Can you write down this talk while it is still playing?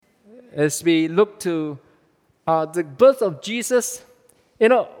as we look to the birth of Jesus,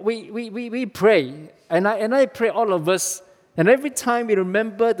 we pray, and I pray all of us, and every time we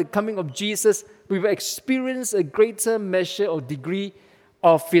remember the coming of Jesus, we will experience a greater measure or degree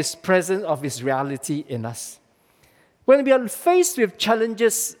of His presence, of His reality in us. When we are faced with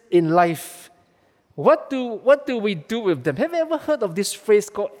challenges in life, what do we do with them? Have you ever heard of this phrase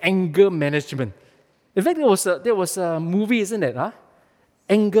called anger management? In fact, there was a movie, isn't it?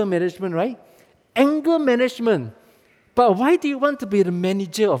 Anger management, right? Anger management. But why do you want to be the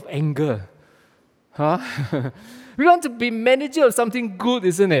manager of anger? We want to be manager of something good,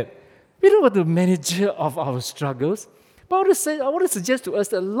 isn't it? We don't want to be manager of our struggles. But I want to suggest to us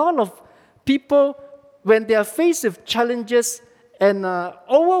that a lot of people, when they are faced with challenges and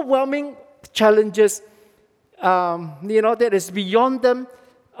overwhelming challenges, that is beyond them,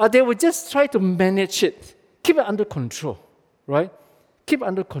 they will just try to manage it, keep it under control, right? Keep it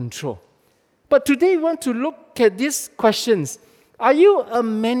under control. But today we want to look at these questions. Are you a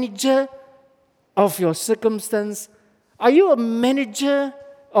manager of your circumstance? Are you a manager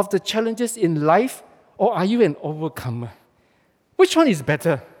of the challenges in life, or are you an overcomer? Which one is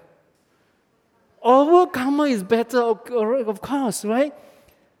better? Overcomer is better, of course, right?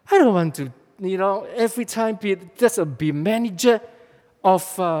 I don't want to, every time be manager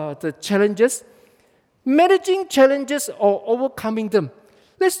of the challenges. Managing challenges or overcoming them.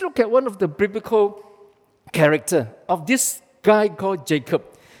 Let's look at one of the biblical character of this guy called Jacob.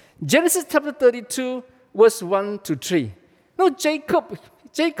 Genesis chapter 32, verse 1 to 3. Now Jacob,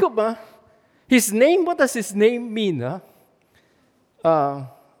 his name, what does his name mean? Don't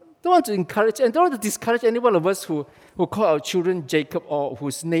want to encourage, and don't want to discourage any one of us who call our children Jacob or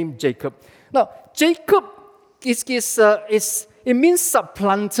whose name Jacob. Now, Jacob it means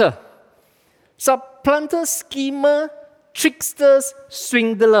supplanter. Supplanter, schemer, tricksters,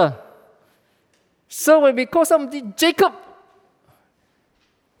 swindler. So when we call somebody Jacob,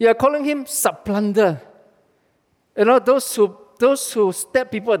 you are calling him supplanter. Those who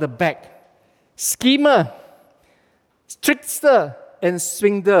stab people at the back. Schemer, trickster, and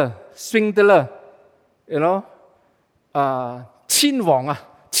swindler.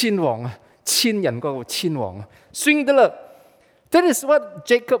 千人嗰個千王. Swindler. That is what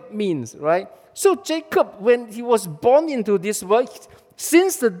Jacob means, right? So Jacob, when he was born into this world,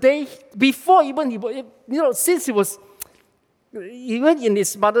 since the day before since he was even in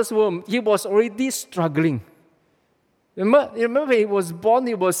his mother's womb, he was already struggling. Remember he was born,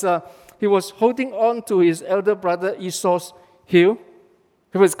 he was holding on to his elder brother Esau's heel.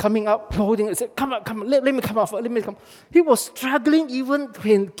 He was coming up, holding it, said, come on, let me come out, let me come. He was struggling even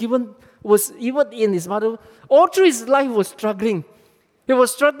in his mother. All through his life he was struggling. He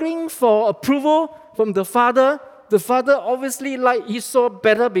was struggling for approval from the father. The father obviously liked Esau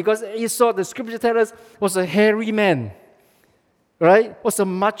better because Esau, the scripture tells us, was a hairy man, right? Was a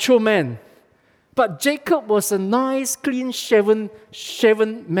macho man. But Jacob was a nice, clean shaven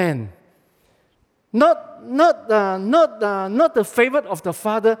man. Not the favorite of the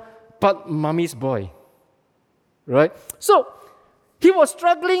father, but mommy's boy, right? So he was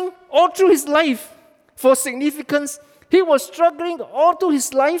struggling all through his life for significance. He was struggling all through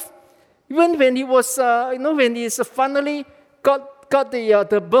his life, even when he was, when he finally got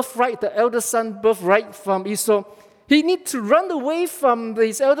the birthright, the elder son birthright from Esau. He need to run away from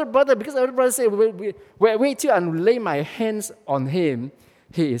his elder brother because the elder brother said, wait till I lay my hands on him.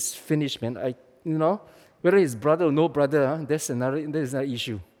 He is finished, man. Whether he's brother or no brother, that's another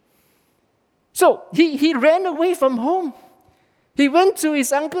issue. So he ran away from home. He went to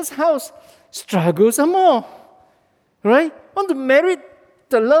his uncle's house, struggled some more, right? Want to marry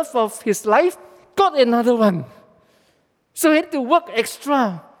the love of his life, got another one. So he had to work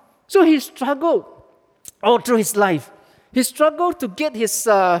extra. So he struggled all through his life. He struggled to get his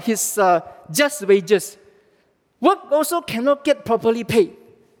just wages. Work also cannot get properly paid.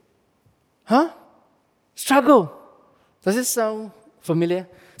 Struggle. Does it sound familiar?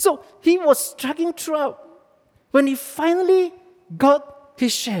 So he was struggling throughout. When he finally got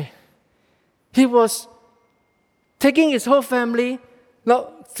his share, he was taking his whole family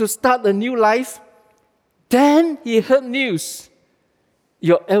to start a new life. Then he heard news.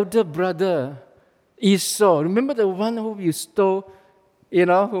 Your elder brother, Esau, remember the one whom you stole,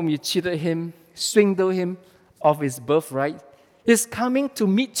 whom you cheated him, swindled him of his birthright, is coming to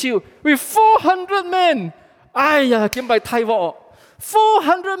meet you with 400 men. 見by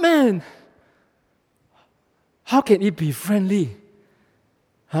 400 men. How can it be friendly?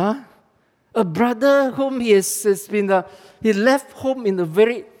 A brother whom he left home in a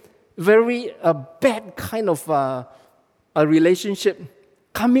very, very bad kind of a relationship.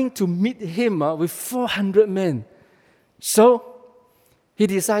 coming to meet him with 400 men. So he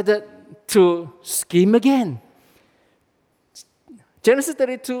decided to scheme again. Genesis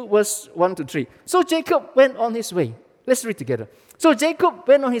 32, verse 1 to 3. So Jacob went on his way. Let's read together. So Jacob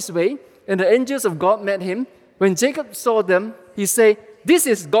went on his way, and the angels of God met him. When Jacob saw them, he said, "This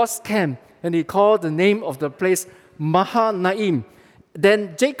is God's camp." And he called the name of the place Mahanaim.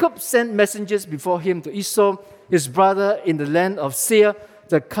 Then Jacob sent messengers before him to Esau, his brother, in the land of Seir,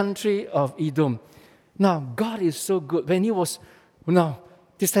 the country of Edom. Now, God is so good. When he was,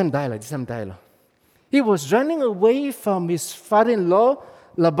 this time dialogue. He was running away from his father-in-law,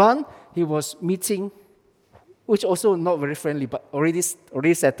 Laban. He was meeting, which also not very friendly, but already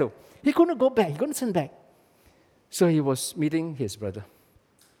settled. He couldn't go back. He couldn't turn back. So he was meeting his brother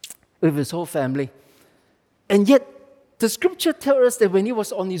with his whole family. And yet, the scripture tells us that when he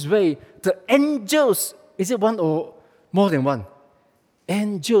was on his way, the angels, is it one or more than one?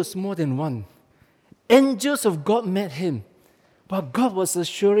 Angels, more than one. Angels of God met him. But God was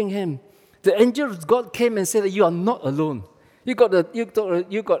assuring him. The angel of God came and said that you are not alone. You got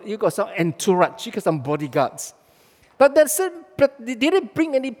some entourage, you got some bodyguards. But they didn't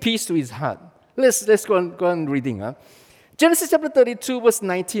bring any peace to his heart. Let's go on reading. Genesis chapter 32, verse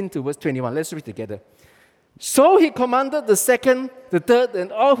 19 to verse 21. Let's read together. So he commanded the second, the third,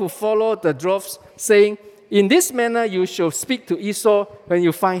 and all who followed the dwarfs, saying, "In this manner you shall speak to Esau when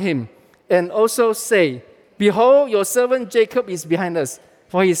you find him, and also say, Behold, your servant Jacob is behind us.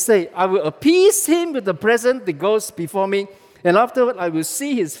 For he said, I will appease him with the present that goes before me, and afterward I will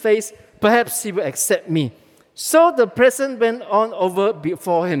see his face. Perhaps he will accept me." So the present went on over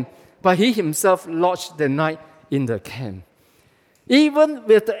before him, but he himself lodged the night in the camp. Even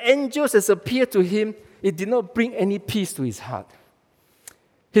with the angels that appeared to him, it did not bring any peace to his heart.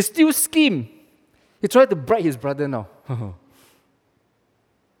 He still schemed. He tried to bribe his brother now.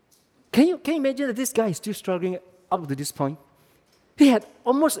 Can you imagine that this guy is still struggling up to this point? He had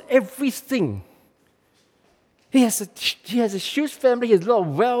almost everything. He has a huge family, he has a lot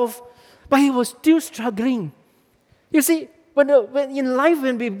of wealth, but he was still struggling. You see, when in life,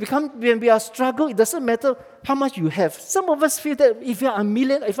 when we are struggling, it doesn't matter how much you have. Some of us feel that if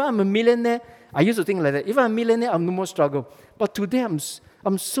I'm a millionaire, I used to think like that. If I'm a millionaire, I'm no more struggle. But today,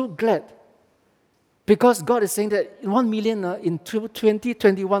 I'm so glad. Because God is saying that 1 million in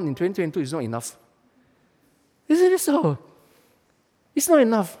 2021, in 2022 is not enough. Isn't it so? It's not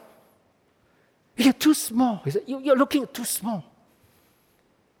enough. You're too small. You're looking too small.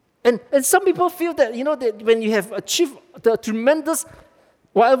 And some people feel that, that when you have achieved the tremendous,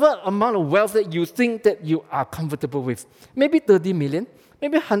 whatever amount of wealth that you think that you are comfortable with, maybe 30 million,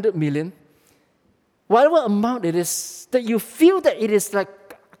 maybe 100 million, whatever amount it is, that you feel that it is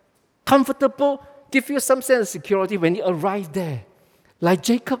like comfortable, give you some sense of security when you arrive there. Like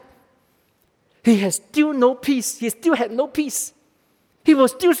Jacob, he has still no peace. He still had no peace. He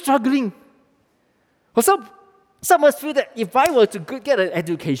was still struggling. Also, some of us feel that if I were to get an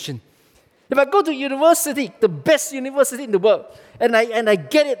education, if I go to university, the best university in the world, and I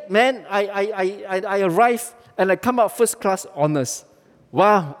get it, man, I arrive and I come out first class honors.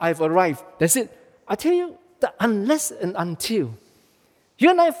 Wow, I've arrived. That's it. I tell you that unless and until you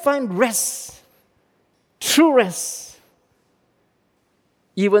and I find rest, true rest,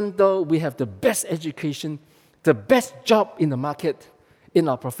 even though we have the best education, the best job in the market, in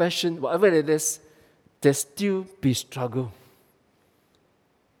our profession, whatever it is, there still be struggle.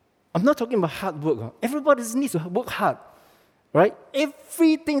 I'm not talking about hard work. Everybody needs to work hard, right?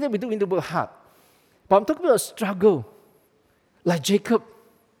 Everything that we do, we need to work hard. But I'm talking about a struggle, like Jacob.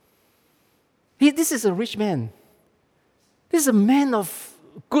 This is a rich man. This is a man of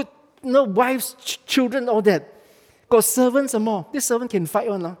good, wives, children, all that. Got servants and more. This servant can fight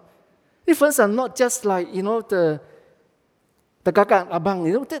on. These servants are not just like, the kakak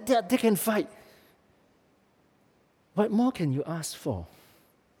abang, they can fight. What more can you ask for?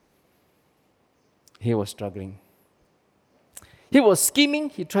 He was struggling. He was scheming.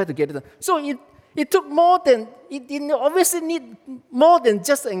 He tried to get it done. So it took more than, it obviously need more than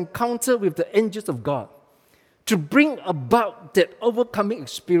just an encounter with the angels of God to bring about that overcoming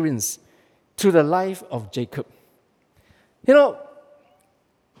experience to the life of Jacob.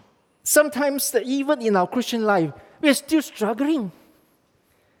 Sometimes even in our Christian life, we're still struggling.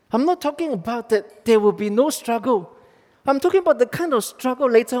 I'm not talking about that there will be no struggle. I'm talking about the kind of struggle,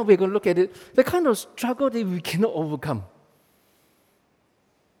 later we're going to look at it, the kind of struggle that we cannot overcome.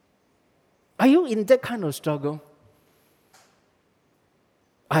 Are you in that kind of struggle?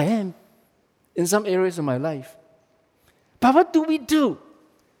 I am, in some areas of my life. But what do we do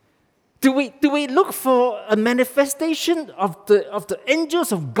Do we look for a manifestation of the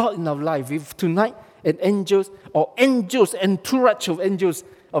angels of God in our life? If tonight an entourage of angels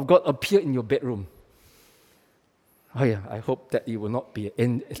of God appear in your bedroom. Oh yeah, I hope that it will not be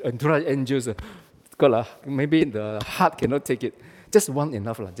entourage angels. God, maybe the heart cannot take it. Just one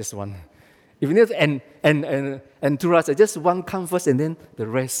enough, just one. If you need entourage, just one come first, and then the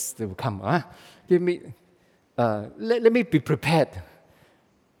rest will come. Let me be prepared.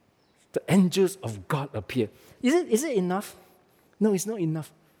 The angels of God appear. Is it enough? No, it's not enough.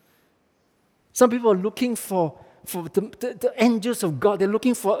 Some people are looking for the angels of God. They're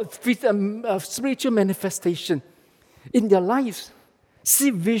looking for spiritual manifestation in their lives.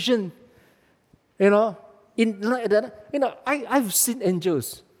 See vision. I've seen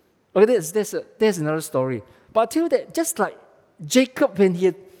angels. Okay, there's another story. But I tell you that just like Jacob, when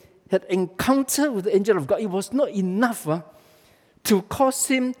he had encountered with the angel of God, it was not enough to cause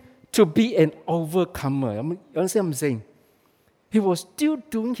him to be an overcomer. You understand what I'm saying? He was still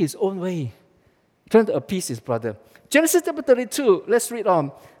doing his own way, trying to appease his brother. Genesis chapter 32, let's read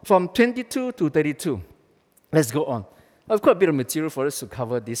on from 22 to 32. Let's go on. I've got a bit of material for us to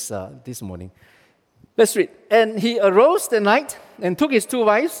cover this morning. Let's read. And he arose that night and took his 2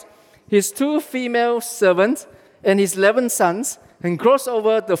 wives, his 2 female servants, and his 11 sons, and crossed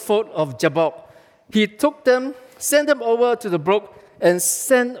over the ford of Jabbok. He took them, sent them over to the brook, and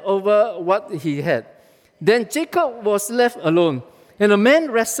sent over what he had. Then Jacob was left alone, and the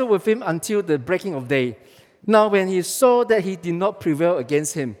man wrestled with him until the breaking of day. Now when he saw that he did not prevail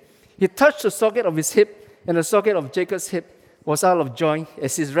against him, he touched the socket of his hip, and the socket of Jacob's hip was out of joint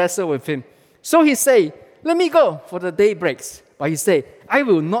as he wrestled with him. So he said, "Let me go, for the day breaks." But he said, "I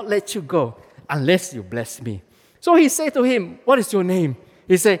will not let you go unless you bless me." So he said to him, "What is your name?"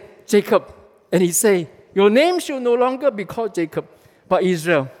 He said, "Jacob." And he said, "Your name shall no longer be called Jacob, but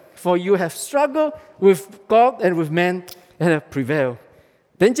Israel, for you have struggled with God and with man and have prevailed."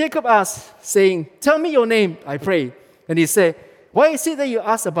 Then Jacob asked, saying, "Tell me your name, I pray." And he said, "Why is it that you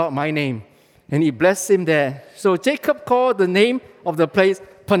ask about my name?" And he blessed him there. So Jacob called the name of the place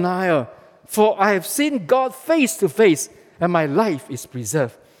Peniel, for I have seen God face to face, and my life is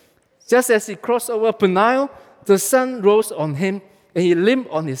preserved. Just as he crossed over Peniel, the sun rose on him, and he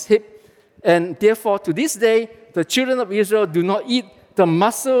limped on his hip. And therefore, to this day, the children of Israel do not eat the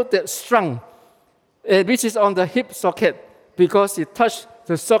muscle that strung, which is on the hip socket, because he touched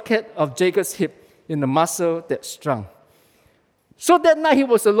the socket of Jacob's hip in the muscle that strung. So that night he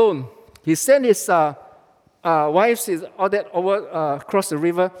was alone. He sent his wives, all that over across the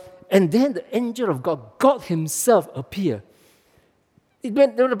river, and then the angel of God himself appeared.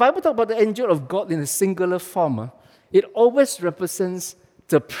 When the Bible talks about the angel of God in a singular form, it always represents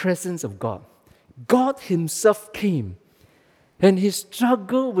the presence of God. God himself came, and he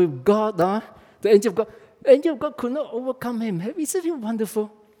struggled with God, the angel of God. The angel of God could not overcome him. Isn't it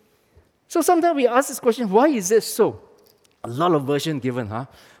wonderful? So sometimes we ask this question, why is it so? A lot of versions given, But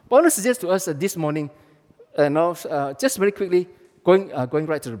I want to suggest to us that this morning, just very quickly, going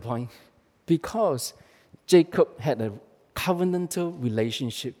right to the point, because Jacob had a covenantal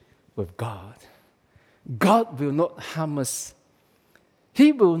relationship with God. God will not harm us.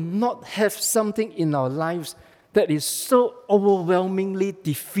 He will not have something in our lives that is so overwhelmingly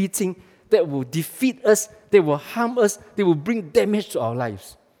defeating, that will defeat us, that will harm us, that will bring damage to our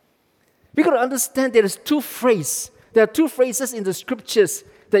lives. We've got to understand there are 2 phrases. There are 2 phrases in the scriptures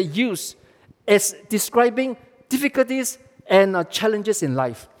that use as describing difficulties and challenges in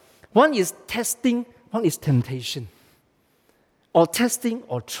life. One is testing, one is temptation. Or testing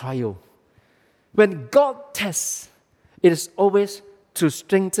or trial. When God tests, it is always to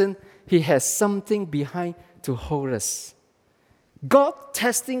strengthen. He has something behind to hold us. God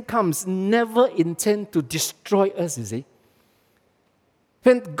testing comes never intend to destroy us, you see.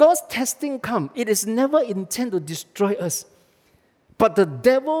 When God's testing comes, it is never intend to destroy us. But the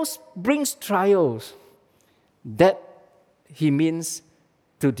devil brings trials that he means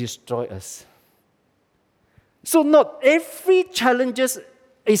to destroy us. So not every challenge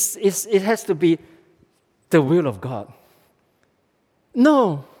it has to be the will of God.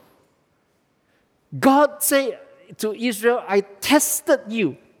 No. God said to Israel, "I tested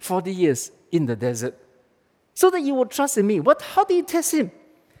you 40 years in the desert so that you will trust in me." How did he test him?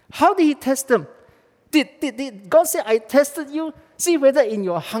 How did he test them? Did God say, "I tested you"? See whether in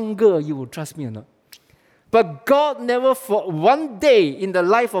your hunger you will trust me or not. But God never for one day in the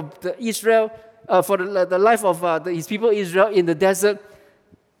life of Israel, for the life of his people Israel in the desert,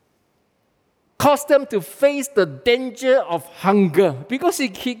 caused them to face the danger of hunger. Because he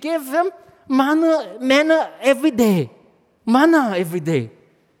gave them manna every day. Manna every day.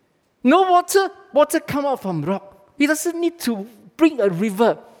 No water, water come out from rock. He doesn't need to bring a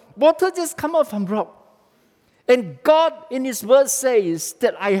river. Water just come out from rock. And God in His word says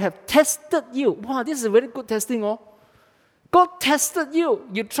that I have tested you. Wow, this is a very good testing, oh. God tested you.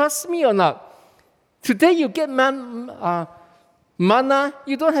 You trust me or not? Today you get manna,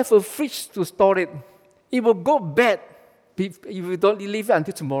 you don't have a fridge to store it. It will go bad if you don't leave it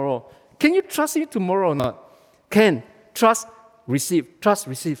until tomorrow. Can you trust me tomorrow or not? Can. Trust, receive. Trust,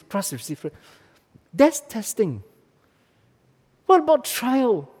 receive. Trust, receive. That's testing. What about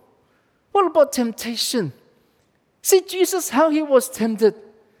trial? What about temptation? See Jesus, how He was tempted.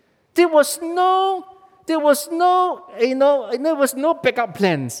 There was no backup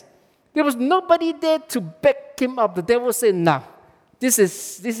plans. There was nobody there to back Him up. The devil said, "Nah, this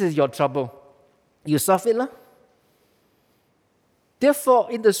is your trouble. You solve it, lah." Therefore,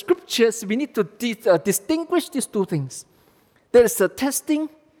 in the scriptures, we need to distinguish these two things. There is the testing,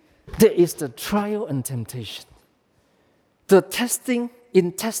 there is the trial and temptation.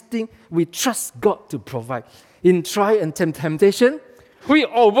 In testing, we trust God to provide. In trial and temptation, we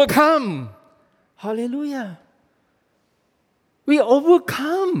overcome. Hallelujah. We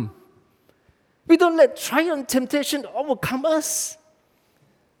overcome. We don't let trial and temptation overcome us,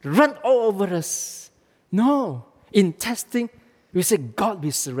 run all over us. No. In testing, we say, God,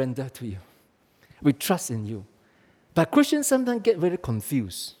 we surrender to you. We trust in you. But Christians sometimes get very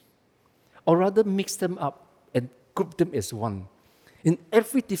confused, or rather mix them up and group them as one. In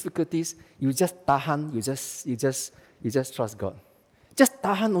every difficulties, you just tahan, you just trust God. Just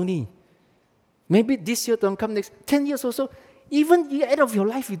tahan only. Maybe this year don't come, next 10 years or so. Even the end of your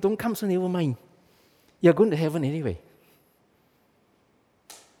life, you don't come, so never mind. You're going to heaven anyway.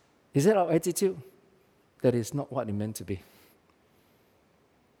 Is that our attitude? That is not what it meant to be.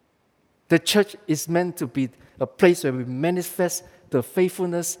 The church is meant to be a place where we manifest the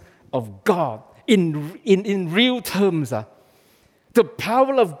faithfulness of God in real terms. The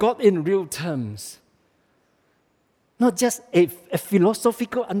power of God in real terms. Not just a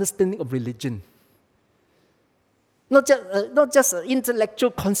philosophical understanding of religion. Not just an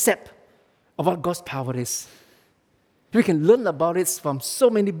intellectual concept of what God's power is. We can learn about it from so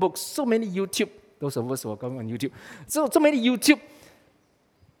many books, so many YouTube. Those of us who are coming on YouTube. So many YouTube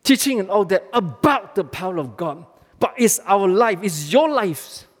teaching and all that about the power of God. But it's our life, it's your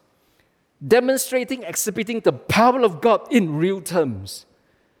life, demonstrating, exhibiting the power of God in real terms.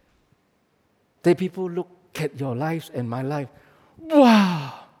 That people look at your lives and my life.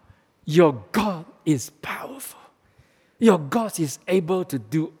 Wow, your God is powerful. Your God is able to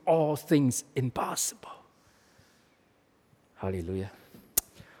do all things impossible. Hallelujah.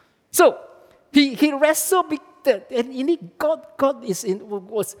 So, he wrestled with that, and indeed God is in.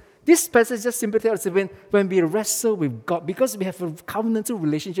 This passage just simply tells us when we wrestle with God, because we have a covenantal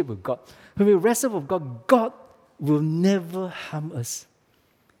relationship with God, when we wrestle with God, God will never harm us.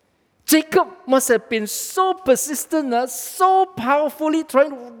 Jacob must have been so persistent, so powerfully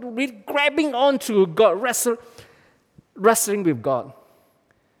grabbing onto God, wrestling with God,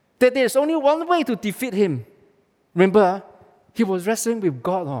 that there's only one way to defeat him. Remember, he was wrestling with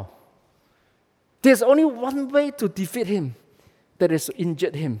God. There's only one way to defeat him, that is to injure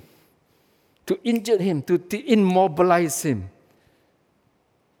him, to immobilize him.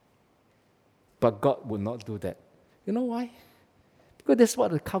 But God would not do that. You know why? Because that's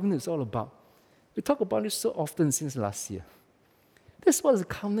what the covenant is all about. We talk about it so often since last year. That's what the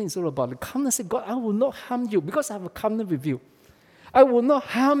covenant is all about. The covenant says, God, I will not harm you because I have a covenant with you. I will not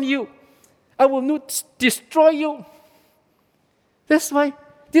harm you. I will not destroy you. That's why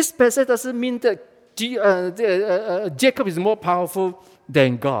this passage doesn't mean that Jacob is more powerful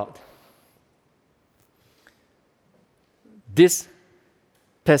than God. This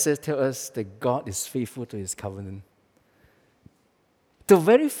passage tells us that God is faithful to his covenant. The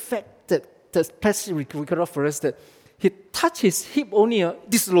very fact that the passage recorded for us that he touched his hip only,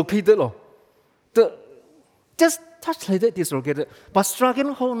 dislocated. Just touched like that, dislocated. But struggling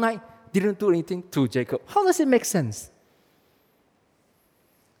the whole night, didn't do anything to Jacob. How does it make sense?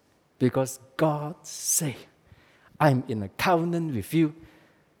 Because God said, I'm in a covenant with you.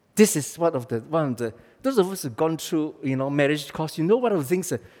 This is one of the those of us who've gone through, marriage course, one of the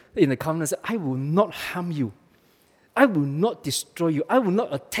things in the covenant, I will not harm you. I will not destroy you. I will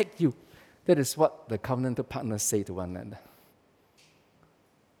not attack you. That is what the covenantal partners say to one another.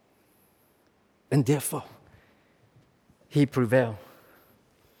 And therefore, he prevailed.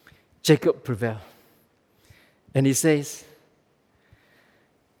 Jacob prevailed. And he says,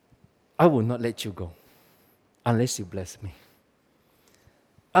 I will not let you go unless you bless me.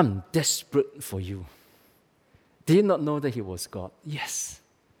 I'm desperate for you. Did you not know that he was God? Yes.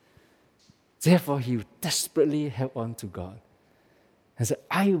 Therefore, he desperately held on to God and said,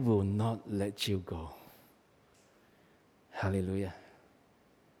 I will not let you go. Hallelujah.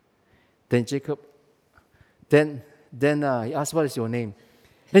 Then Jacob, then he asked, what is your name?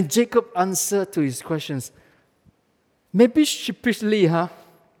 And Jacob answered to his questions, maybe sheepishly,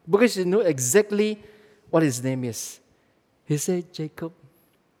 because he knew exactly what his name is. He said, Jacob,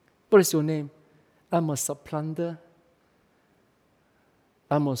 what is your name? I'm a supplanter.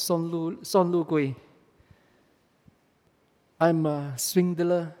 I'm a son lu gui. I'm a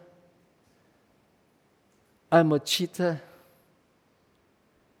swindler. I'm a cheater.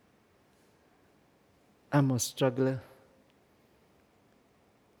 I'm a struggler.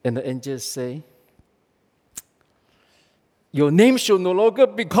 And the angels say, your name should no longer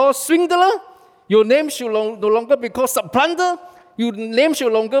be called swindler. Your name should no longer be called supplanter. Your name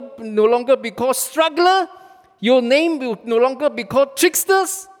should no longer be called struggler. Your name will no longer be called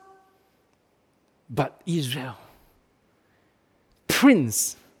tricksters, but Israel,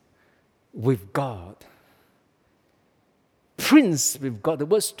 prince with God. Prince with God. The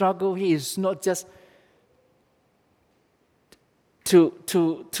word struggle here is not just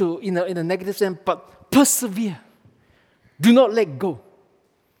to in a negative sense, but persevere. Do not let go.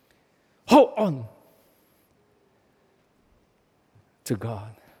 Hold on to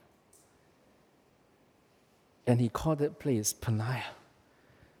God. And he called that place Peniel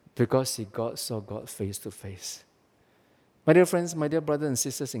because he saw God face to face. My dear friends, my dear brothers and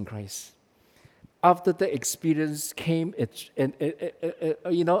sisters in Christ, after that experience came, it's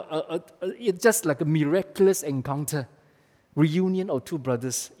just like a miraculous encounter, reunion of two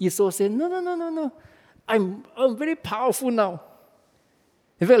brothers. Esau said, no, I'm very powerful now.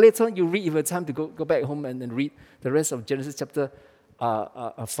 In fact, later on you read, if you have time to go back home and read the rest of Genesis chapter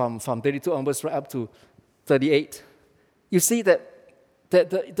from 32 onwards right up to 38, you see that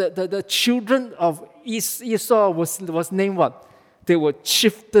the children of Esau was named what? They were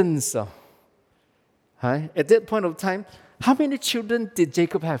chieftains. At that point of time, how many children did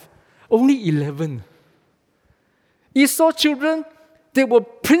Jacob have? Only 11. Esau's children, they were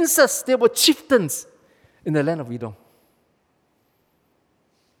princes, they were chieftains in the land of Edom.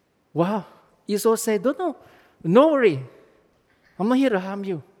 Wow. Esau said, no worry. I'm not here to harm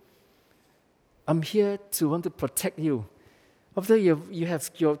you. I'm here to want to protect you. After you have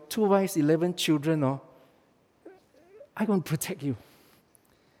your 2 wives, 11 children, I'm going to protect you.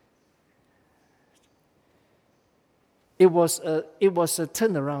 It was a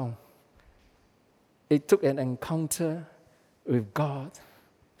turnaround. It took an encounter with God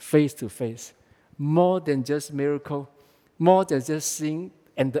face to face. More than just miracle, more than just seeing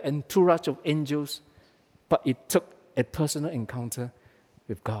and the entourage of angels, but it took a personal encounter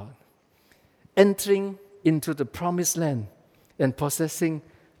with God. Entering into the promised land and possessing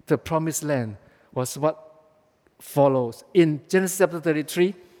the promised land was what follows. In Genesis chapter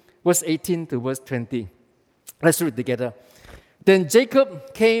 33, verse 18 to verse 20. Let's read together. Then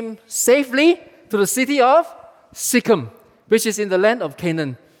Jacob came safely to the city of Shechem, which is in the land of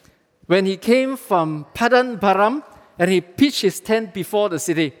Canaan. When he came from Paddan Aram, and he pitched his tent before the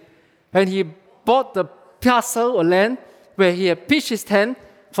city, and he bought the parcel of land where he had pitched his tent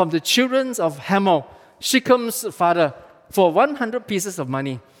from the children of Hamor, Shechem's father, for 100 pieces of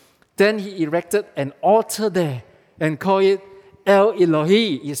money. Then he erected an altar there and called it El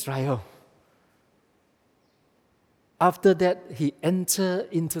Elohi Israel. After that, he entered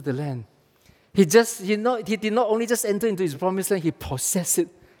into the land. He did not only just enter into his promised land, he possessed it.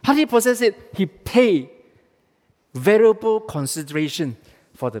 How did he possess it? He paid variable consideration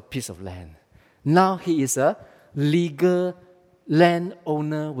for the piece of land. Now he is a legal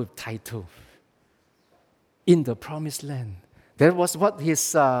landowner with title in the promised land. That was what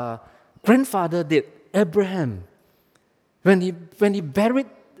his grandfather did, Abraham. When he buried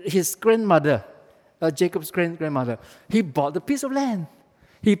his grandmother, Jacob's grandmother, he bought the piece of land.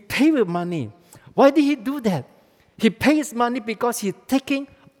 He paid with money. Why did he do that? He pays money because he's taking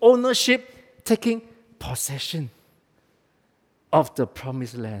ownership, taking possession of the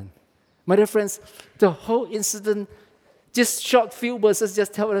promised land. My dear friends, the whole incident, just short few verses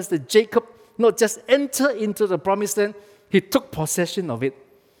just tell us that Jacob not just entered into the promised land, he took possession of it.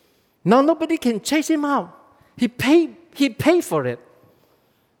 Now nobody can chase him out. He paid for it.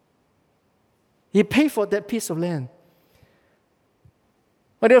 He paid for that piece of land.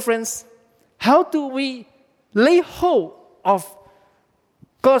 My dear friends, how do we lay hold of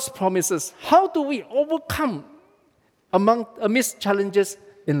God's promises? How do we overcome amidst challenges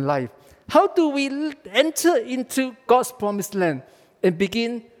in life? How do we enter into God's promised land and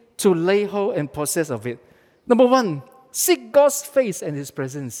begin to lay hold and possess of it? Number one, seek God's face and His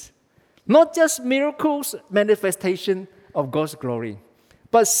presence. Not just miracles, manifestation of God's glory,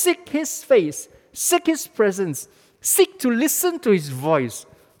 but seek His face, seek His presence, seek to listen to His voice.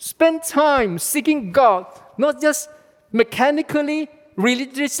 Spend time seeking God, not just mechanically,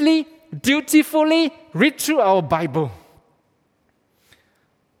 religiously, dutifully read through our Bible.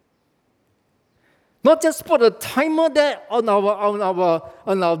 Not just put a timer there on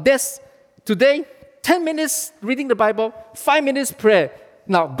our desk. Today, 10 minutes reading the Bible, 5 minutes prayer.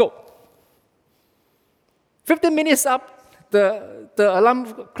 Now go. 15 minutes up, the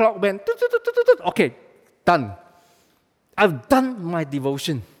alarm clock went. Okay, done. I've done my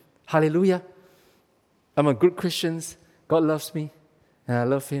devotion. Hallelujah. I'm a good Christian. God loves me, and I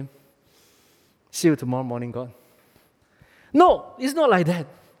love Him. See you tomorrow morning, God. No, it's not like that.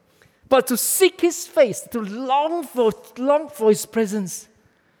 But to seek His face, to long for His presence.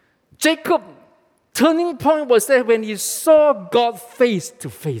 Jacob, turning point was that when he saw God face to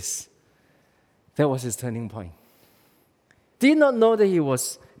face. That was his turning point. Did he not know that he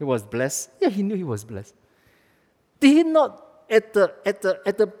was blessed? Yeah, he knew he was blessed. Did he not at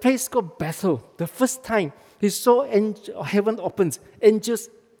the place called Bethel, the first time he saw heaven opens, angels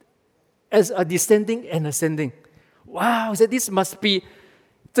as a descending and ascending? Wow, he said this must be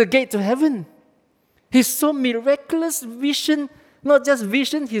the gate to heaven. He saw miraculous vision, not just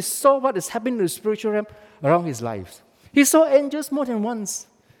vision, he saw what is happening in the spiritual realm around his life. He saw angels more than once,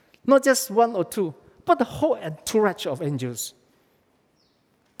 not just one or two, but the whole entourage of angels.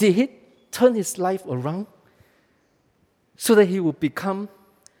 Did he turn his life around so that he would become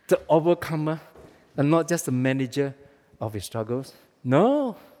the overcomer and not just the manager of his struggles?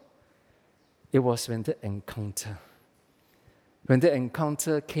 No. It was when the encounter. When the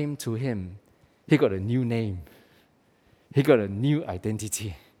encounter came to him, he got a new name. He got a new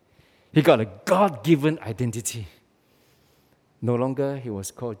identity. He got a God-given identity. No longer he was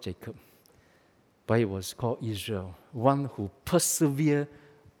called Jacob, but he was called Israel, one who persevered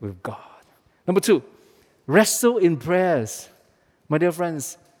with God. Number 2, wrestle in prayers. My dear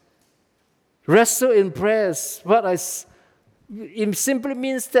friends, wrestle in prayers. It simply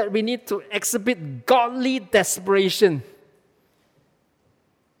means that we need to exhibit godly desperation.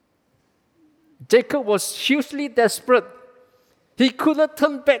 Jacob was hugely desperate. He could not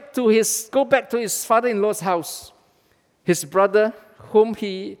go back to his father-in-law's house. His brother,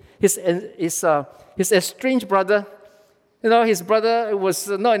 his estranged brother, his brother was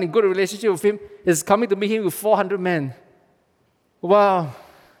not in a good relationship with him, is coming to meet him with 400 men. Wow.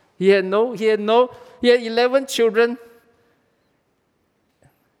 He had 11 children.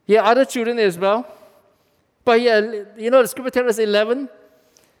 He had other children as well. But the scripture tells us 11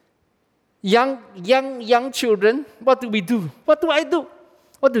 young children. What do we do? What do I do?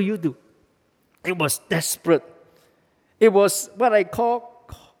 What do you do? It was desperate. It was what I call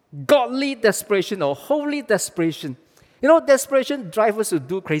godly desperation or holy desperation. Desperation drives us to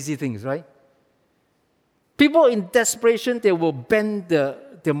do crazy things, right? People in desperation, they will bend their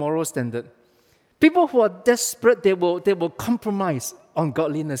moral standard. People who are desperate, they will compromise on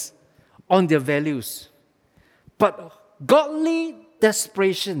godliness, on their values. But godly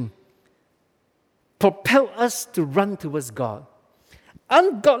desperation propels us to run towards God.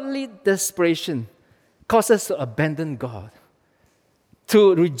 Ungodly desperation causes us to abandon God,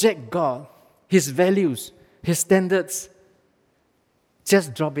 to reject God, His values, His standards.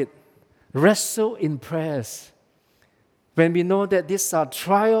 Just drop it. Wrestle in prayers. When we know that these are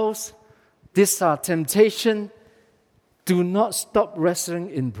trials, these are temptation, do not stop wrestling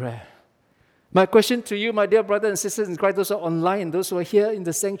in prayer. My question to you, my dear brothers and sisters in Christ, those who are online and those who are here in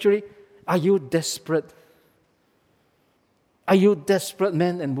the sanctuary, are you desperate? Are you desperate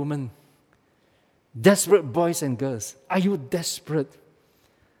men and women? Desperate boys and girls? Are you desperate?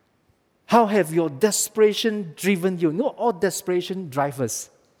 How have your desperation driven you? No, all desperation drives us.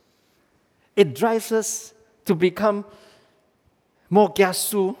 It drives us to become more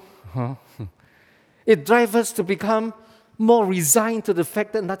gyasu. It drives us to become more resigned to the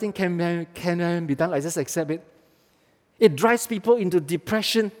fact that nothing can be done. I just accept it. It drives people into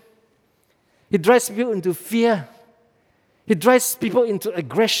depression. It drives people into fear. It drives people into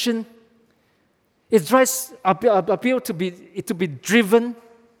aggression. It drives people to be driven.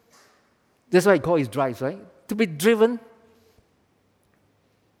 That's why I call it drives, right? To be driven.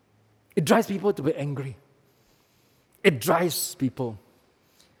 It drives people to be angry. It drives people.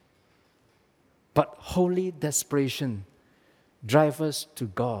 But holy desperation drives us to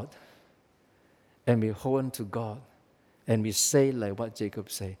God. And we hold on to God. And we say like what Jacob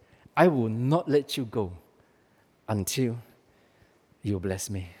said, I will not let you go until you bless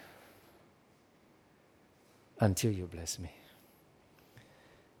me. Until you bless me.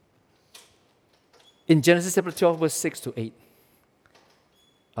 in Genesis chapter 12, verse 6 to 8.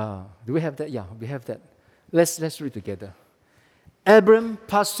 Do we have that? Yeah, we have that. Let's read together. Abram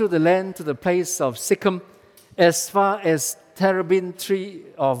passed through the land to the place of Shechem, as far as terebinth tree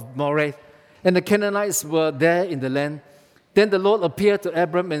of Moreh, and the Canaanites were there in the land. Then the Lord appeared to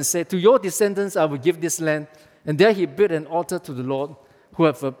Abram and said, "To your descendants I will give this land." And there he built an altar to the Lord, who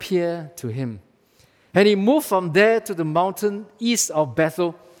have appeared to him. And he moved from there to the mountain east of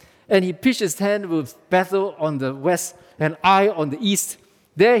Bethel, and he pitched his tent with Bethel on the west and Ai on the east.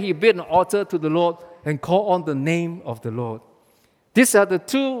 There he built an altar to the Lord and called on the name of the Lord. These are the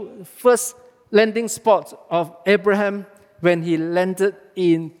two first landing spots of Abraham when he landed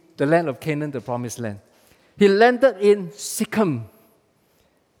in the land of Canaan, the promised land. He landed in Shechem.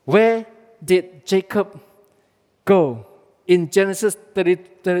 Where did Jacob go? In Genesis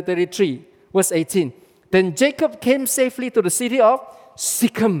 33, verse 18. Then Jacob came safely to the city of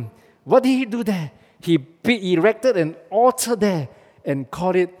Shechem. What did he do there? He erected an altar there and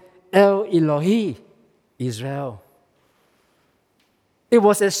called it El Elohi, Israel. It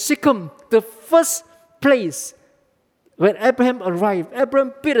was at Shechem, the first place when Abraham arrived.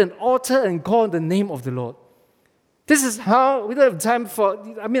 Abraham built an altar and called the name of the Lord. This is how, we don't have time for,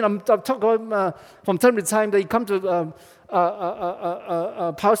 I'm talking from time to time that you come to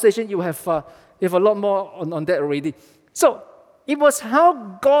a power station, you have a lot more on that already. So it was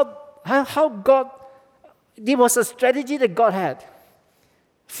how God, it was a strategy that God had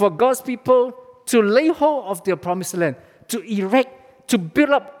for God's people to lay hold of their promised land, to erect, to build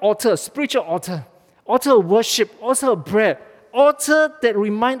up altar, spiritual altar of worship, altar of prayer, altar that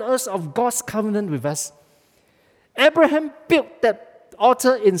remind us of God's covenant with us. Abraham built that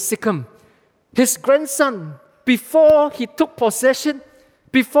altar in Shechem. His grandson, before he took possession,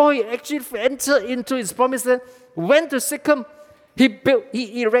 before he actually entered into his promised land, went to Shechem.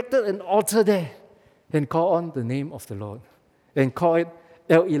 He erected an altar there and called on the name of the Lord and called it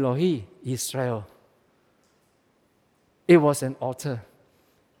El Elohi, Israel. It was an altar.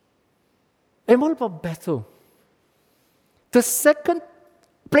 And what about Bethel? The second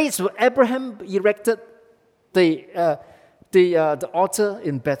place where Abraham erected the altar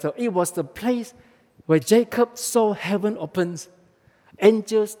in Bethel, it was the place where Jacob saw heaven opens,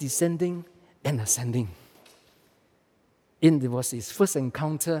 angels descending and ascending. It was his first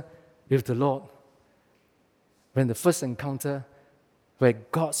encounter with the Lord. When the first encounter where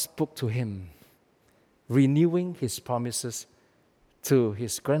God spoke to him, renewing his promises to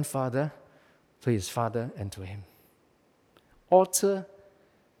his grandfather, to his father, and to him. Altar,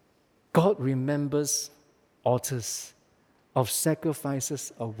 God remembers altars of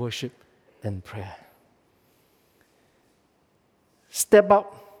sacrifices of worship and prayer. Step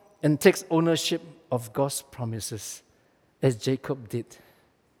up and takes ownership of God's promises, as Jacob did.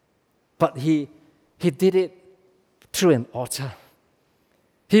 But he did it through an altar.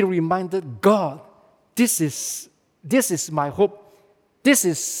 He reminded God, this is my hope, this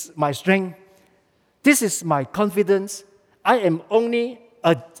is my strength, this is my confidence. I am only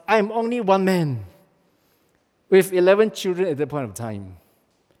one man with 11 children at that point of time.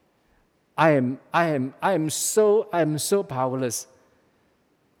 I am so powerless.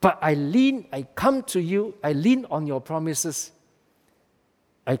 But I come to you, I lean on your promises.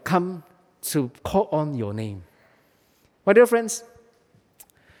 I come to call on your name. My dear friends,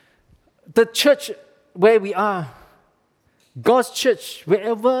 the church where we are, God's church,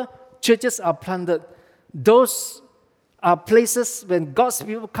 wherever churches are planted, those are places when God's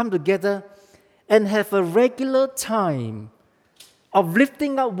people come together and have a regular time of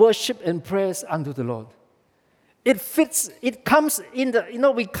lifting up worship and prayers unto the Lord. It comes in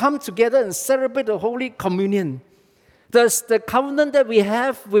we come together and celebrate the Holy Communion. There's the covenant that we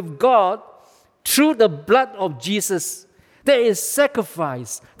have with God through the blood of Jesus. There is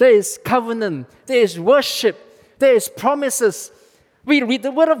sacrifice, there is covenant, there is worship, there is promises. We read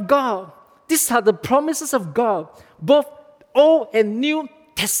the Word of God. These are the promises of God, both Old and New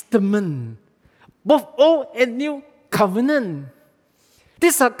Testament, both Old and New Covenant.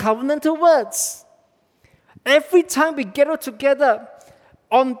 These are covenantal words. Every time we gather together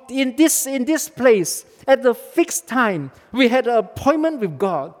in this place, at the fixed time, we had an appointment with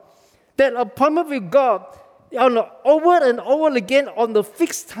God. That appointment with God, over and over again on the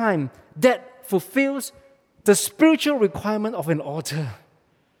fixed time, that fulfills the spiritual requirement of an altar.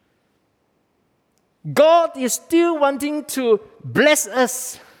 God is still wanting to bless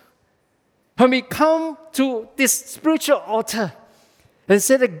us when we come to this spiritual altar and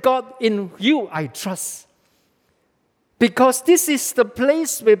say that God, in you I trust. Because this is the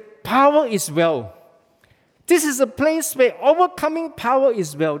place where power is wielded. This is a place where overcoming power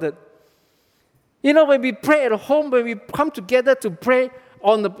is wielded. You know, when we pray at home, when we come together to pray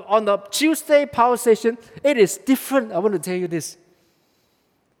on the Tuesday power session, it is different. I want to tell you this.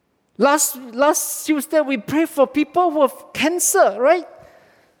 Last Tuesday, we prayed for people who have cancer, right?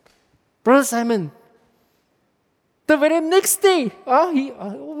 Brother Simon, the very next day, it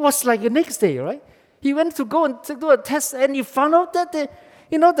was like the next day, right? He went to go and do a test, and he found out that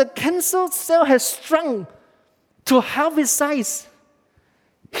the cancer cell has shrunk to half its size.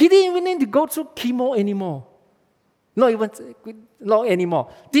 He didn't even need to go through chemo anymore. Not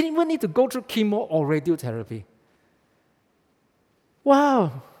anymore. Didn't even need to go through chemo or radiotherapy.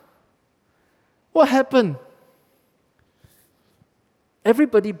 Wow. What happened?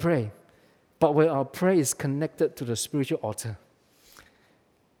 Everybody pray, but when our prayer is connected to the spiritual altar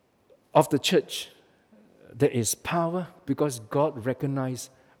of the church, there is power because God recognizes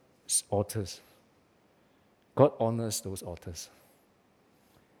altars. God honors those altars.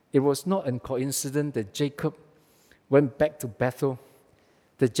 It was not a coincidence that Jacob went back to Bethel,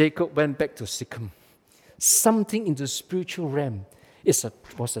 that Jacob went back to Shechem. Something in the spiritual realm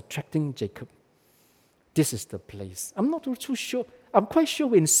was attracting Jacob. This is the place. I'm not too sure. I'm quite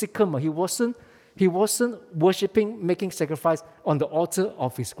sure in Shechem, he wasn't worshiping, making sacrifice on the altar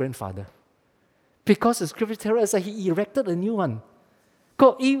of his grandfather. Because the scripture tells us that he erected a new one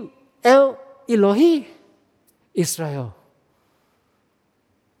called El Elohi Israel.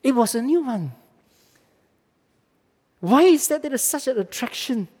 It was a new one. Why is that there is such an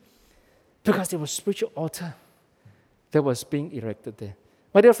attraction? Because there was a spiritual altar that was being erected there.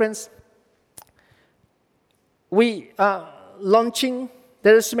 My dear friends, we are launching,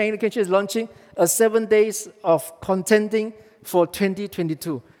 there is many churches launching a 7 days of contending for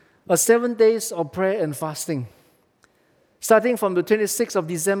 2022. A 7 days of prayer and fasting. Starting from the 26th of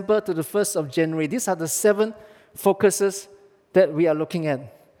December to the 1st of January. These are the 7 focuses that we are looking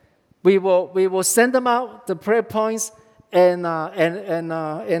at. We will send them out, the prayer points, and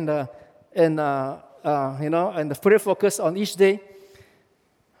the prayer focus on each day.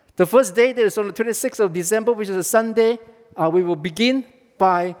 The first day, that is on the 26th of December, which is a Sunday, we will begin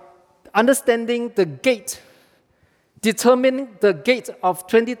by understanding the gate, determining the gate of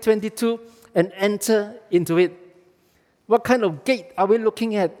 2022 and enter into it. What kind of gate are we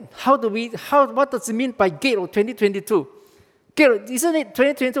looking at? What does it mean by gate of 2022? Isn't it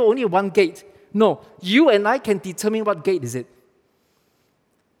 2022 only one gate? No, you and I can determine what gate is it.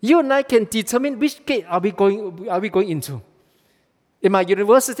 You and I can determine which gate are we going into. In my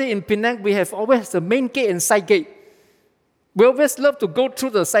university in Penang, we have always the main gate and side gate. We always love to go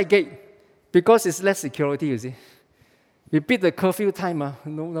through the side gate because it's less security, you see. We beat the curfew time,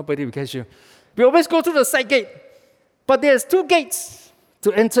 nobody will catch you. We always go through the side gate. But there's 2 gates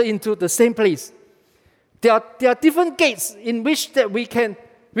to enter into the same place. There are different gates in which that we can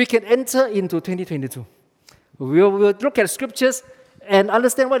enter into 2022. We'll look at scriptures and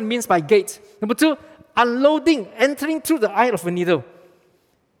understand what it means by gate. Number 2, unloading, entering through the eye of a needle.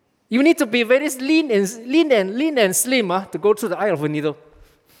 You need to be very lean and slim to go through the eye of a needle.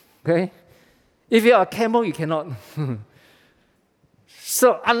 Okay? If you are a camel, you cannot.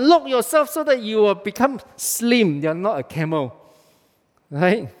 So unlock yourself so that you will become slim. You're not a camel.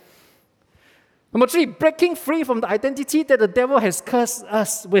 Right? Number 3, breaking free from the identity that the devil has cursed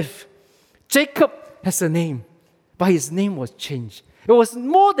us with. Jacob has a name, but his name was changed. It was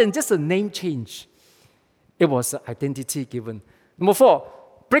more than just a name change. It was an identity given. Number 4,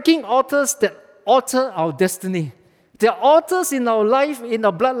 breaking altars that alter our destiny. There are altars in our life, in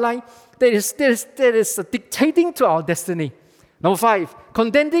our bloodline, that is dictating to our destiny. Number 5,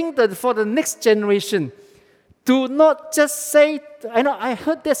 contending for the next generation. Do not just say, I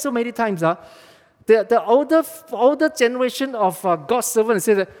heard that so many times. The older generation of God's servants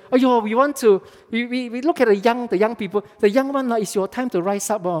say that, we look at the young people. The young one, it's your time to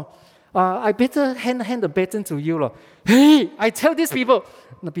rise up. I better hand the baton to you. Hey, I tell these people.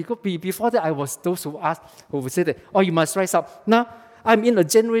 Before that, I was those who would say that, you must rise up. Now, I'm in my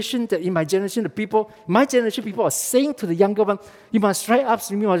generation, my generation people are saying to the younger one, you must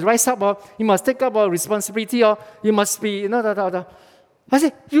rise up, you must take up responsibility, you must be, I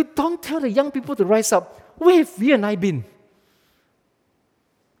say, you don't tell the young people to rise up. Where have you and I been?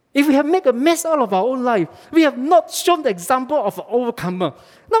 If we have made a mess out of our own life, we have not shown the example of an overcomer.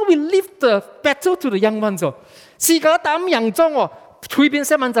 Now we leave the battle to the young ones.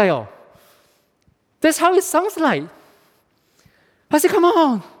 That's how it sounds like. I said, come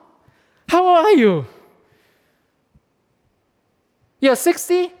on, how old are you? You're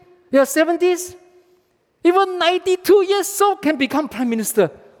 60? You're 70s? Even 92 years old can become prime minister.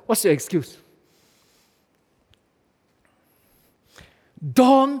 What's your excuse?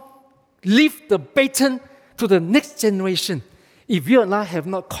 Don't leave the baton to the next generation if you and I have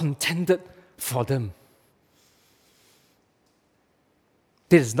not contended for them.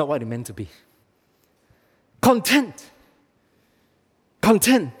 This is not what it meant to be. Content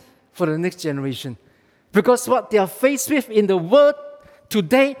for the next generation. Because what they are faced with in the world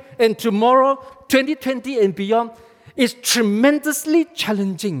today and tomorrow, 2020 and beyond, is tremendously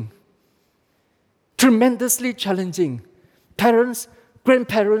challenging. Tremendously challenging. Parents,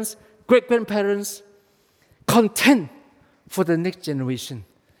 grandparents, great-grandparents, content for the next generation.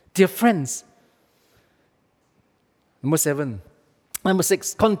 Dear friends, Number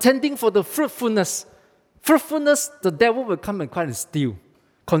 6, contending for the fruitfulness. Fruitfulness, the devil will come and try to steal.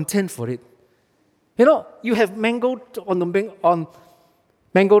 Contend for it. You know, you have mango on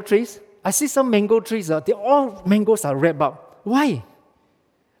mango trees. I see some mango trees, all mangoes are red bulb. Why?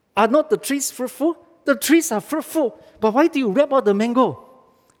 Are not the trees fruitful? The trees are fruitful. But why do you wrap out the mango?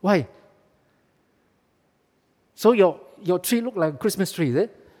 Why? So your tree look like a Christmas tree, is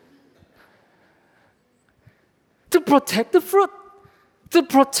it? To protect the fruit, to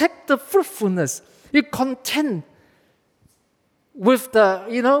protect the fruitfulness. You contend with the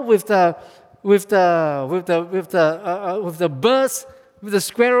birds, with the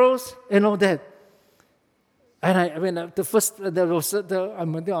squirrels, and all that. And not the first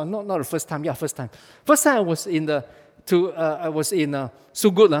time. First time I was in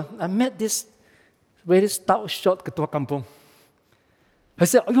Sugut. I met this very stout, short ketua kampung. I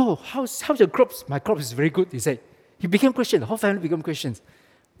said, how's your crops? My crops is very good, he said. He became Christian. The whole family became Christians.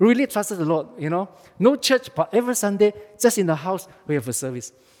 Really trusted the Lord, No church, but every Sunday, just in the house, we have a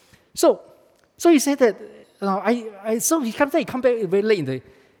service. So he said that, so he come back very late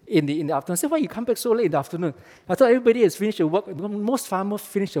in the afternoon. I said, why you come back so late in the afternoon? I thought everybody has finished their work. Most farmers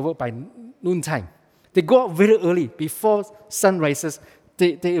finish their work by noontime. They go out very early, before sun rises,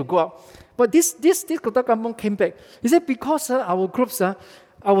 they go out. But this Kota Kampung came back. He said, because our crops, our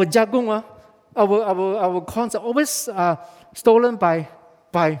jagung, our corns are always stolen by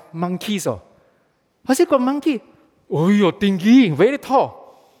monkeys. I said, got monkey? Oh, you're thinking, very tall.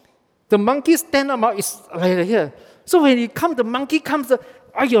 The monkey stand up is right here. So when the monkey comes,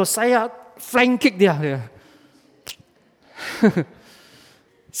 your saya flying kick there.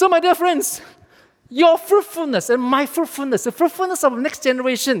 So my dear friends, your fruitfulness and my fruitfulness, the fruitfulness of the next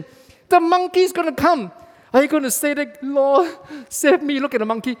generation, the monkey is going to come. Are you going to say that, Lord, save me? Look at the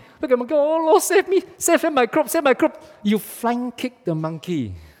monkey. Oh, Lord, save me. Save my crop. You flying kick the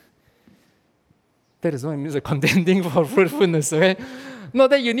monkey. That is what it means contending for fruitfulness, okay?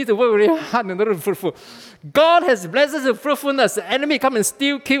 Not that you need to work really hard in order to be fruitful. God has blessed us with fruitfulness. The enemy come and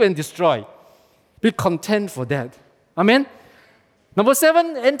steal, kill, and destroy. Be content for that. Amen? Number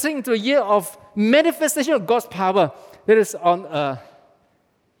 7, entering into a year of manifestation of God's power. That is on the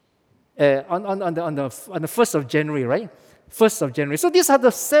 1st of January, right? 1st of January. So these are the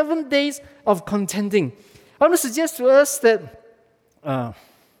 7 days of contending. I want to suggest to us that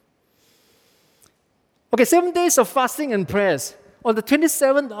 7 days of fasting and prayers. On the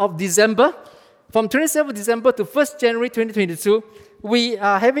 27th of December, from 27th of December to 1st January 2022, we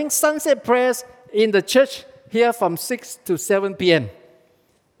are having sunset prayers in the church here from 6 to 7 p.m.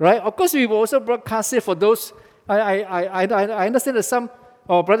 Right? Of course, we will also broadcast it for those. I understand that some of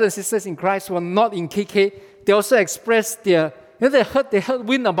our brothers and sisters in Christ who are not in KK, they also expressed they heard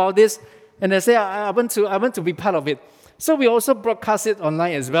wind about this, and they say, I want to be part of it. So we also broadcast it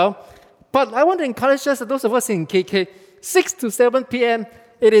online as well. But I want to encourage us, those of us in KK, 6 to 7 p.m.,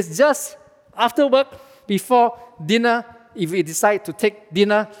 it is just after work, before dinner, if we decide to take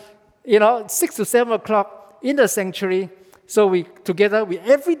dinner, 6 to 7 o'clock in the sanctuary. So we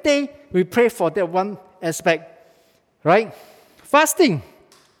every day, we pray for that one aspect, right? Fasting.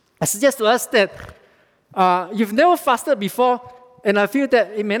 I suggest to us that you've never fasted before, and I feel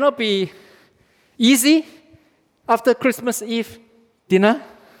that it may not be easy after Christmas Eve dinner,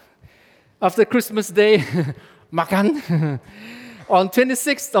 after Christmas Day makan. On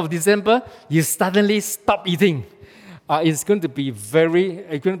 26th of December, you suddenly stop eating. It's going to be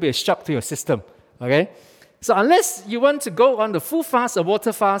a shock to your system. Okay, so unless you want to go on the full fast or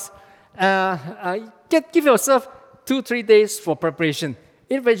water fast, give yourself 2-3 days for preparation.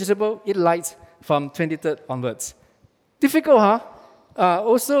 Eat vegetable, eat light from 23rd onwards. Difficult, huh?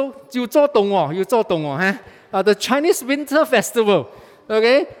 Also, 要做冬哦, the Chinese Winter Festival.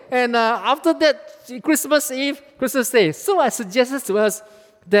 Okay, and after that, Christmas Eve, Christmas Day. So I suggested to us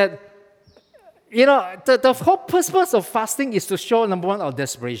that, the whole purpose of fasting is to show, number 1, our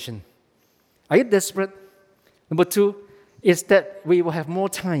desperation. Are you desperate? Number 2 is that we will have more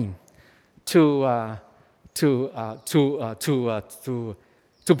time to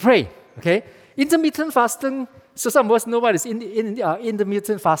pray. Okay? Intermittent fasting, so some of us know what is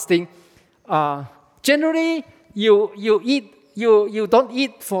intermittent fasting. Generally, you don't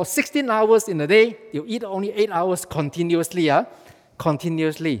eat for 16 hours in a day. You eat only 8 hours continuously.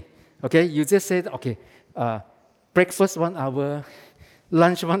 Continuously. Okay? You just say, okay, breakfast 1 hour,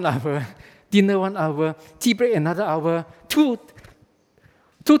 lunch 1 hour, dinner 1 hour, tea break another hour, two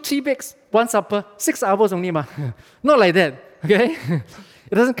tea breaks, 1 supper, 6 hours only. Not like that. Okay?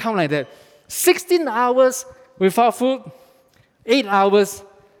 It doesn't count like that. 16 hours without food, 8 hours,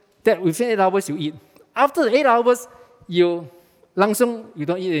 that within 8 hours you eat. After the 8 hours, you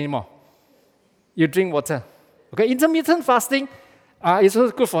don't eat anymore. You drink water. Okay, intermittent fasting is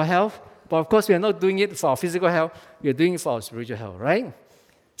also good for health, but of course we are not doing it for our physical health, we are doing it for our spiritual health, right?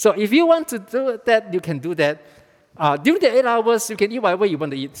 So if you want to do that, you can do that. During the 8 hours, you can eat whatever you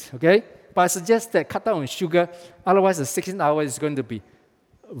want to eat, okay? But I suggest that cut down on sugar, otherwise the 16 hours is going to be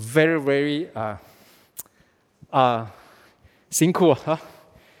very, very 辛苦,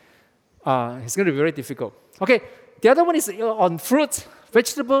 it's going to be very difficult. Okay, the other one is on fruits,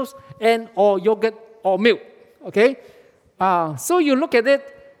 vegetables, and or yogurt or milk. Okay, so you look at it.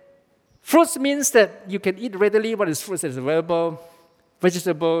 Fruits means that you can eat readily what is fruits that is available.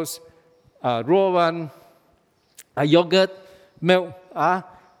 Vegetables, raw one, yogurt, milk.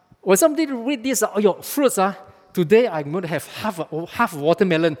 When somebody read this, your fruits, today I'm going to have half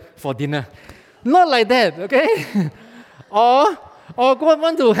watermelon for dinner. Not like that, okay? or God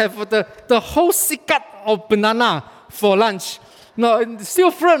want to have the whole sikat of banana for lunch. No, still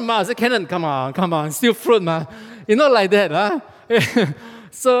fruit, ma. So Canon, come on, still fruit, ma. It's not like that,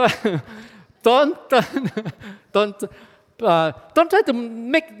 So don't try to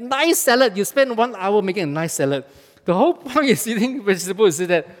make nice salad. You spend 1 hour making a nice salad. The whole point is eating vegetables is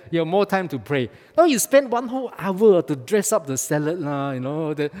that you have more time to pray. Now you spend 1 whole hour to dress up the salad,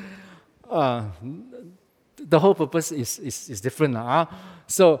 the whole purpose is different.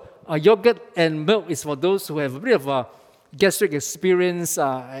 So yogurt and milk is for those who have a bit of a gastric experience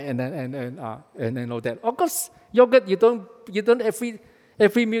and all that. Of course, yogurt you don't every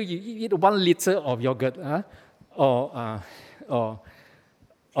meal you eat 1 liter of yogurt, or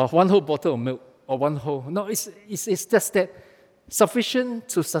 1 whole bottle of milk, or 1 whole. No, it's just that sufficient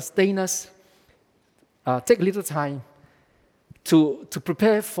to sustain us. Take little time to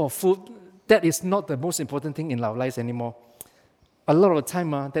prepare for food. That is not the most important thing in our lives anymore. A lot of the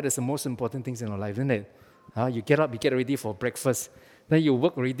time, that is the most important things in our life, isn't it? You get up, you get ready for breakfast. Then you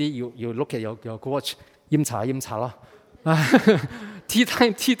work already, you look at your watch, 飲茶啦. Tea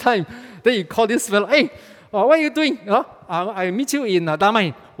time. Then you call this fellow, hey, what are you doing? I meet you in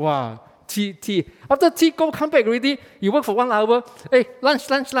Damai. Wow, tea. After tea, come back already. You work for 1 hour. Hey, lunch.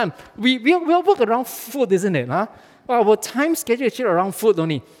 We all work around food, isn't it? Our time schedule is around food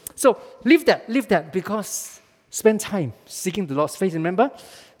only. So leave that because spend time seeking the Lord's face. Remember,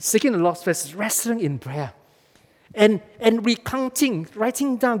 seeking the Lord's face is wrestling in prayer, and recounting,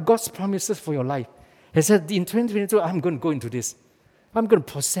 writing down God's promises for your life. He said, in 2022, I'm going to go into this. I'm going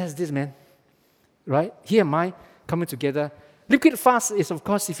to possess this, man. Right? Here am I coming together. Liquid fast is, of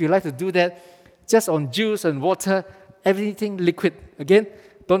course, if you like to do that, just on juice and water, everything liquid. Again,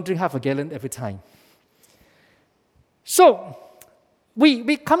 don't drink half a gallon every time. So,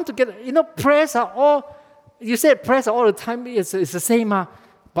 we come together. Prayers are all, you said prayers are all the time, it's the same.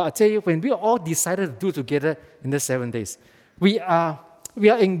 But I tell you, when we all decided to do together in the 7 days, we are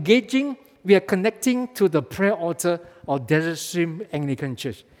engaging, we are connecting to the prayer altar of Desert Stream Anglican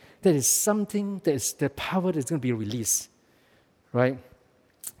Church. That is something, that is the power that's going to be released. Right?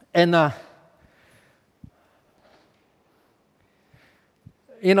 And,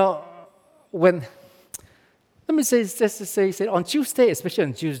 when, let me say, on Tuesday, especially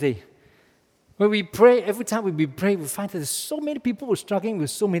on Tuesday, when we pray, every time we pray, we find that there's so many people who are struggling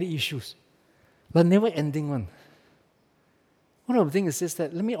with so many issues. The never-ending one. One of the things is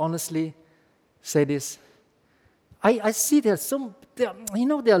that, let me honestly say this. I see there are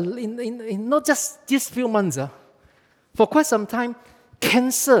in not just these few months, for quite some time,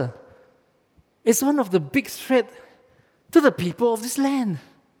 cancer is one of the big threats to the people of this land.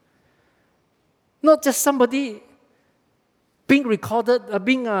 Not just somebody being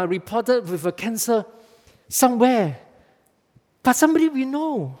reported with a cancer somewhere, but somebody we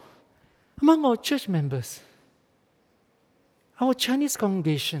know among our church members, our Chinese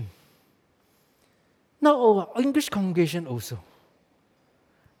congregation, now our English congregation also.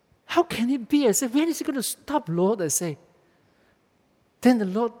 How can it be? I said, when is it going to stop, Lord? I say. Then the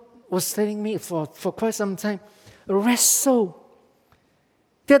Lord was telling me for quite some time, wrestle.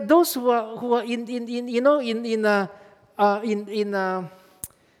 That those who are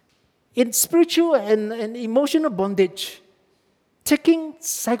in spiritual and emotional bondage, taking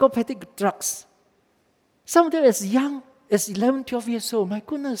psychopathic drugs. Some of them as young as 11, 12 years old. My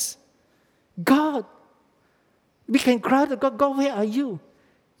goodness. God. We can cry to God, God, where are you?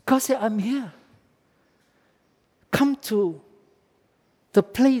 God said, I'm here. Come to the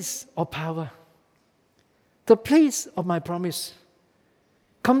place of power, the place of my promise.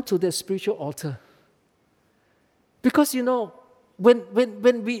 Come to the spiritual altar. Because when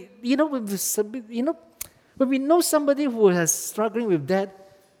we know somebody who is struggling with that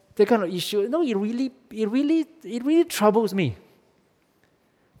kind of issue, it really troubles me.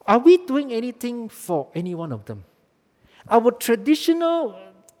 Are we doing anything for any one of them? Our traditional,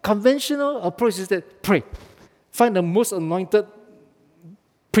 conventional approach is that pray. Find the most anointed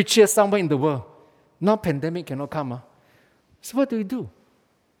preacher somewhere in the world. Now pandemic cannot come. So what do?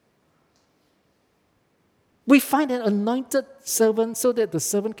 We find an anointed servant so that the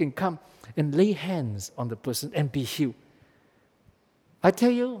servant can come and lay hands on the person and be healed. I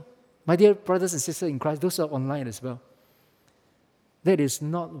tell you, my dear brothers and sisters in Christ, those who are online as well, that is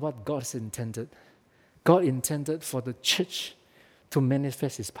not what God has intended. God intended for the church to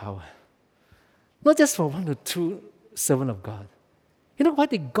manifest His power. Not just for one or two servants of God. Why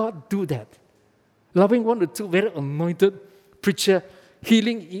did God do that? Loving one or two very anointed preacher,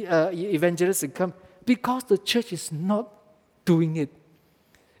 healing evangelists to come. Because the church is not doing it.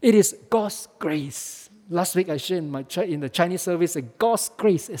 It is God's grace. Last week I shared in the Chinese service that God's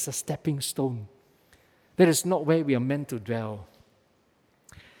grace is a stepping stone. That is not where we are meant to dwell.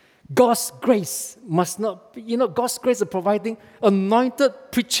 God's grace must not be, God's grace is providing anointed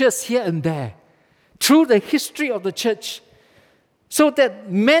preachers here and there through the history of the church so that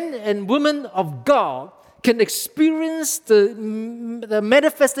men and women of God can experience the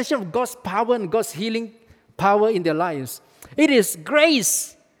manifestation of God's power and God's healing power in their lives. It is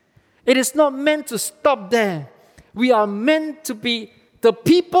grace. It is not meant to stop there. We are meant to be the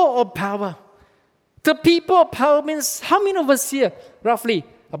people of power. The people of power means how many of us here, roughly,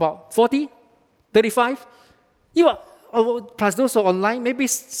 about 40, 35? You are, plus those who are online, maybe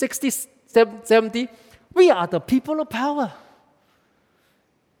 60, 70. We are the people of power.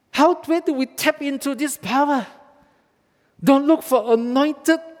 Where do we tap into this power? Don't look for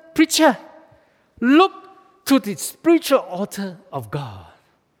anointed preacher. Look to the spiritual altar of God,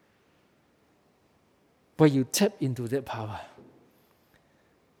 where you tap into that power.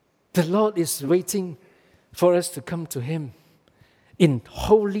 The Lord is waiting for us to come to Him in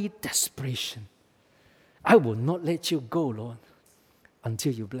holy desperation. I will not let you go, Lord,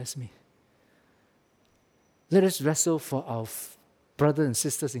 until you bless me. Let us wrestle for our brothers and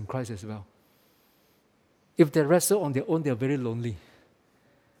sisters in Christ as well. If they wrestle on their own, they are very lonely.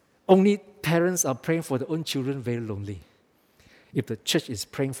 Only parents are praying for their own children, very lonely. If the church is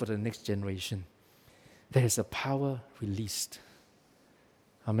praying for the next generation, there is a power released.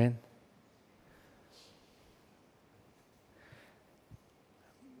 Amen.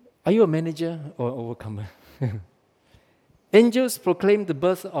 Are you a manager or overcomer? Angels proclaim the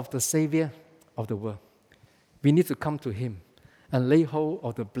birth of the Savior of the world. We need to come to Him and lay hold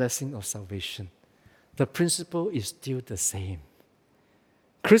of the blessing of salvation. The principle is still the same.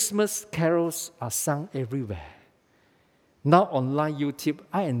 Christmas carols are sung everywhere. Now online YouTube,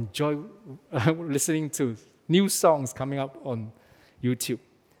 I enjoy listening to new songs coming up on YouTube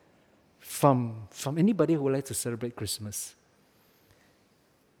from anybody who would like to celebrate Christmas.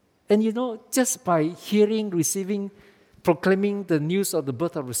 And just by hearing, receiving, proclaiming the news of the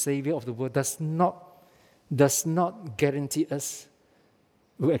birth of the Savior of the world does not guarantee us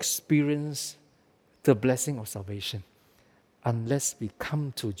will experience the blessing of salvation unless we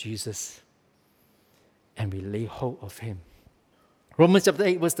come to Jesus and we lay hold of Him. Romans chapter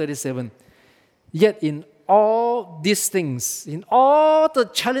 8, verse 37. Yet in all these things, in all the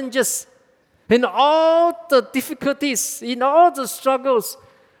challenges, in all the difficulties, in all the struggles,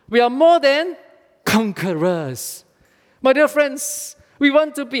 we are more than conquerors. My dear friends, we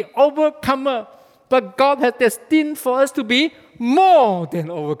want to be overcomer, but God has destined for us to be more than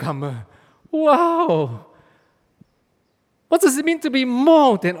overcomer. Wow! What does it mean to be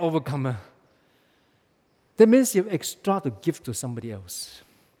more than overcomer? That means you have extra to give to somebody else.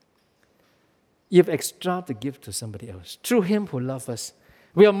 You have extra to give to somebody else. Through Him who loves us,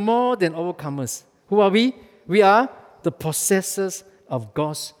 we are more than overcomers. Who are we? We are the possessors of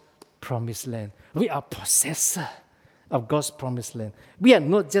God's promised land. We are possessors of God's promised land. We are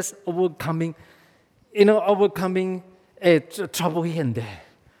not just overcoming trouble here and there.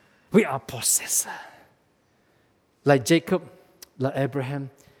 We are possessors. Like Jacob, like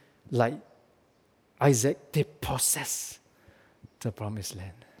Abraham, like Isaac, they possess the promised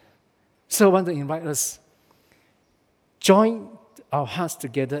land. So I want to invite us, join our hearts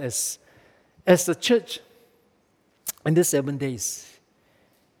together as the church in these 7 days.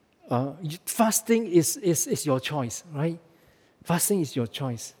 Fasting is your choice, right? Fasting is your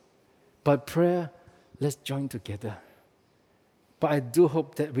choice. But prayer, let's join together. But I do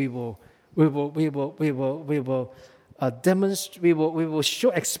hope that we will demonstrate, we will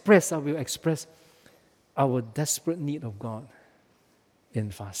express our desperate need of God in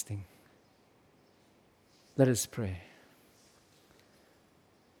fasting. Let us pray.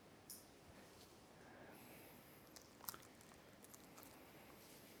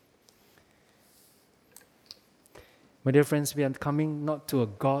 My dear friends, we are coming not to a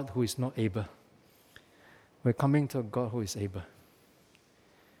God who is not able. We're coming to a God who is able.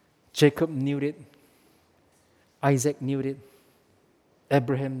 Jacob knew it. Isaac knew it.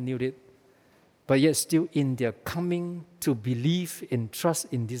 Abraham knew it. But yet still in their coming to believe and trust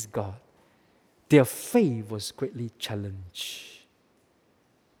in this God, their faith was greatly challenged.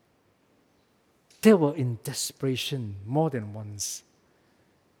 They were in desperation more than once.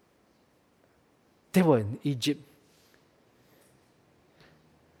 They were in Egypt.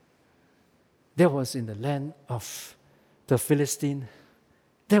 They was in the land of the Philistine.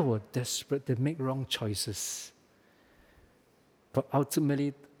 They were desperate. They make wrong choices. But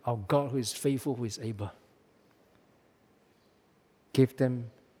ultimately, our God who is faithful, who is able, gave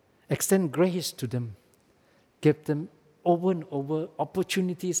them, extend grace to them, give them over and over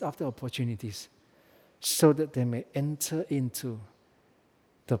opportunities after opportunities, so that they may enter into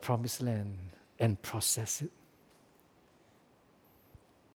the promised land and process it.